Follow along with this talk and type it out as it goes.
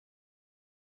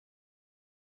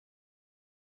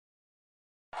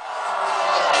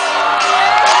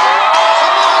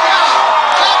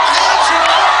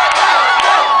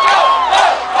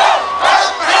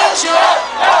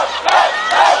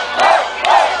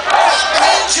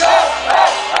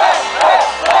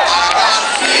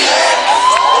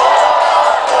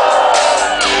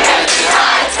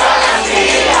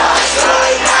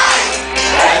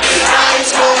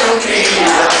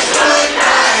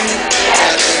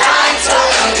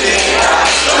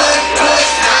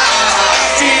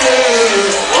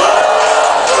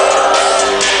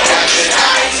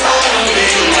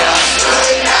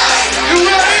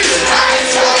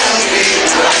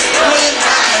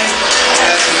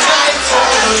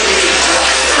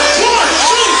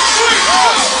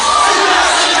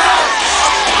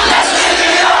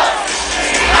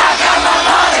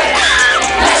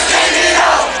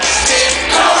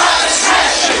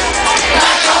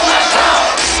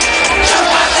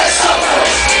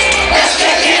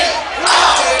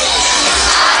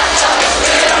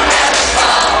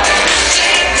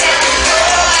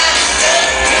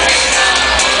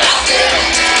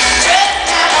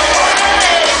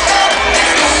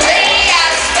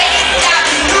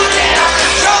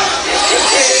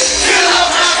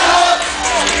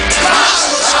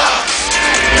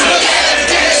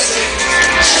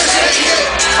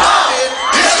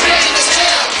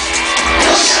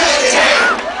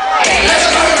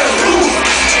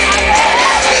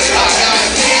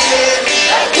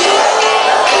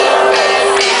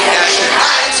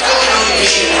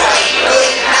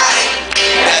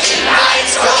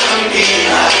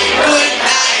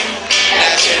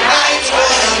tonight's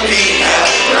gonna be a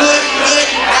good,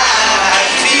 good night.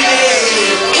 Feel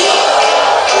it.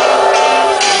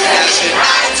 Yeah,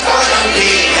 tonight's gonna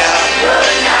be a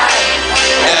good night.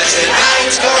 Yeah,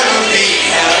 tonight's gonna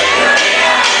be a good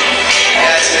night.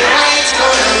 Yeah, tonight's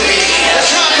gonna be a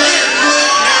good,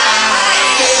 good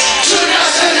night.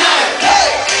 Tonight,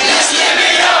 hey, let's live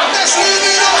it up. Let's live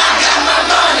it up. I got my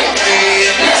money,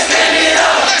 babe. Let's live it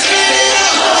up. Let's live it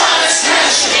up. Go out and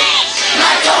smash it.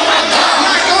 Like on my gun.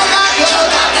 Like on my gun.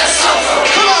 Jump out that sofa.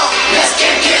 Come on. Let's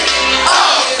get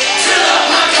up. Fill up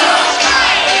my cup.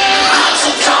 I'm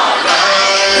so tall.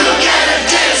 Look at her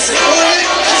dancing.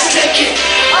 Let's take it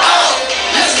up.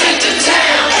 Let's take the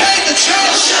town. Take the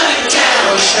town. Shut it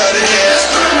down. Shut it down.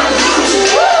 Let's burn the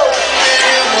roof.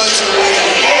 And what's the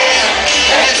way?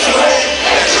 Let's do it.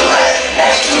 Let's do it.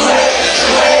 Let's do it. Let's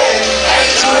do it.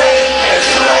 Let's do it. Let's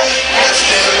do it. Let's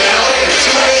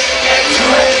do it. Let's do it. Let's do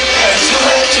it. Let's do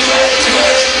it. Do it. Do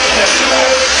it. Let's do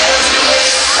it. Let's do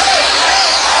it.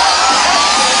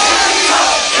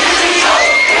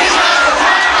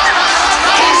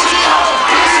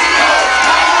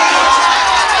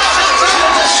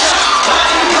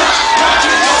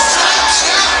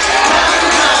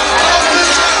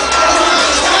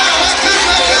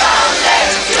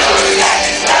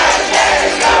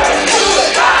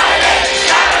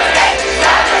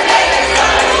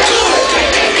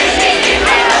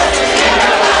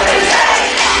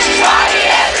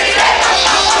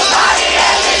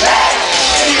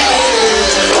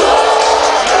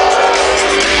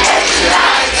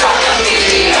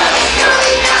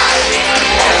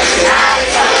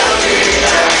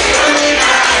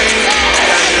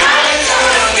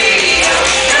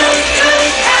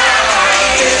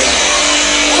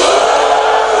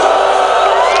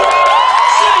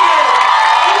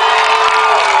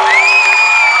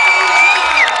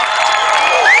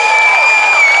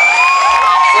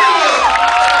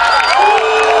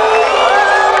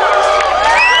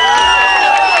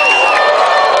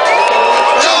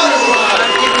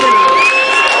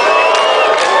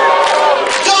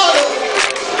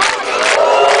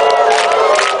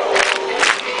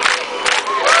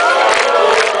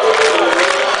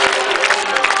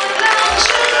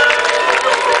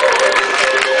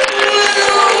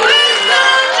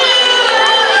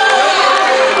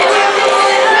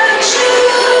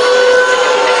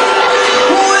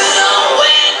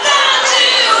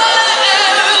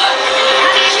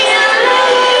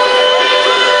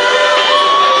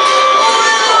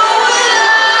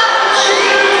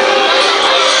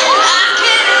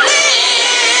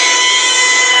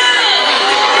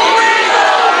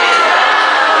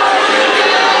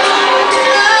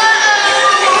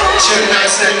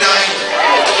 Tonight's the night,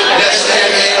 let's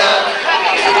live it up.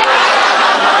 I got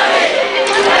my money,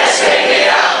 let's take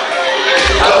it out.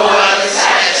 Go out and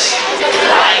smash,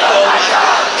 like oh my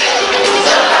God.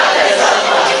 Jump out that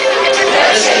sofa,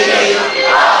 let's take it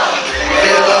up.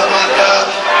 Fill up my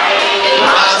cup,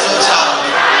 I'm so tall.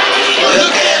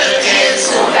 Look at her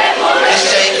dancing, let's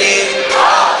take it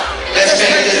up. Let's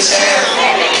make the town,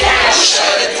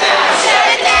 shut it down.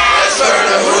 Let's burn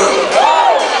the roof.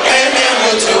 And then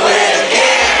we'll do it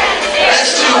again.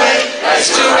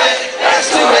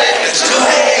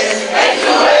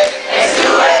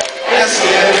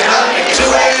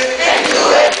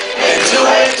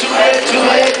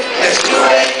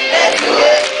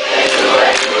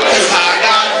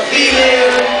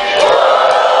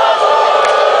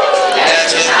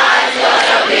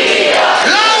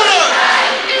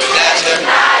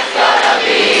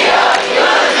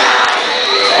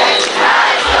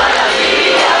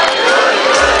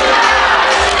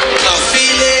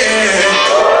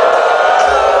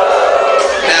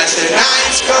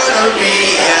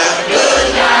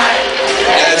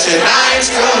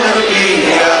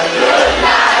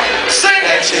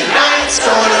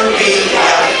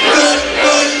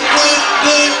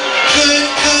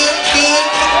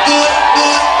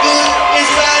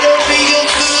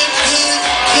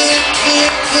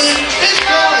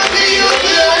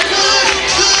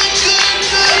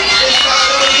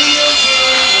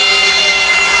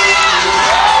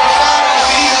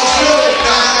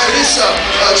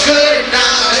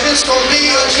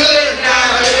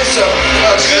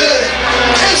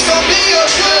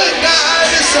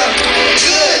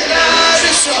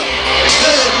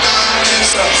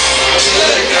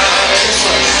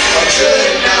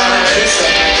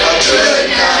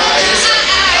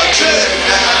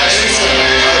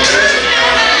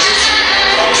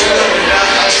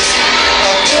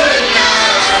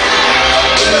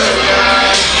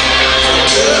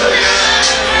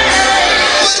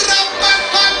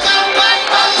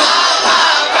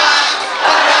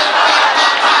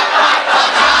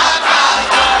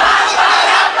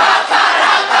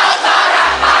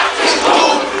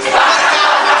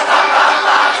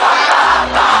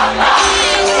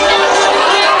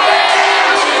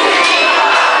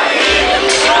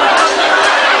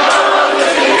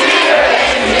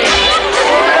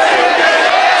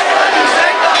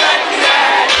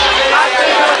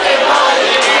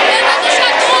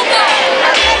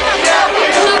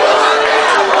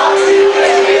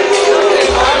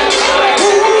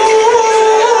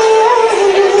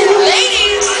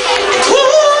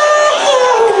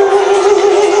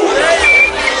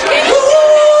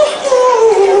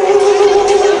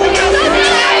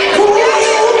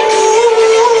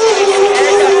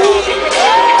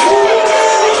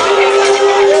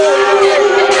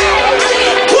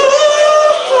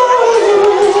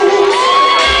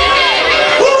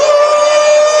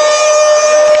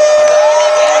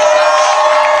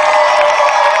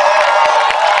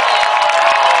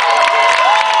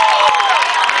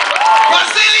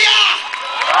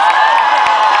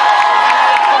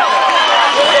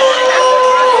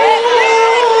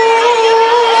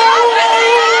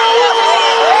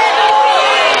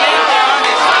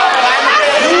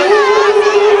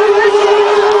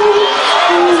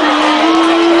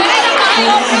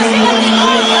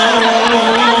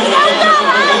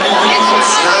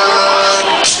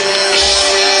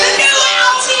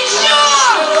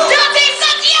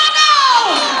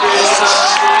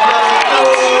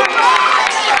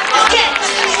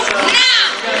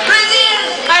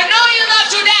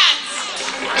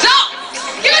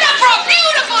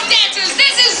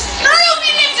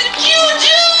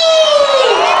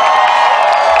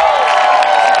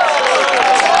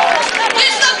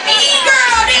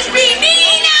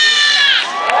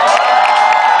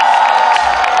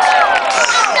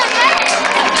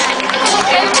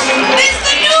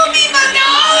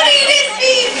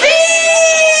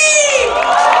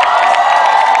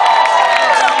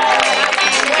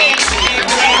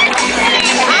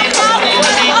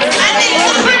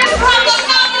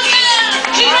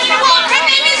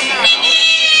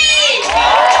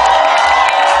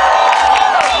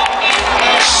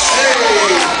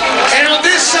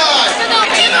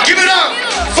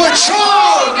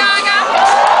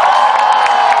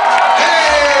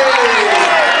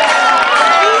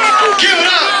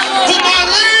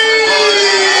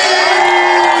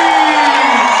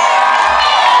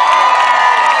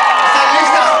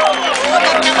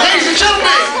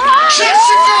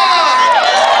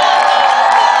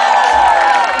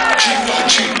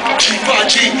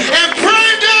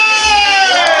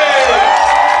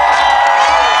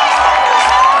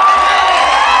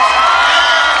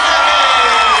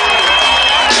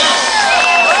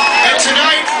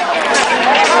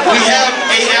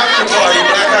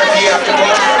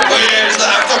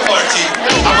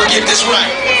 That's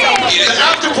right. The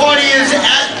after party is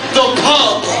at the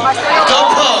pub.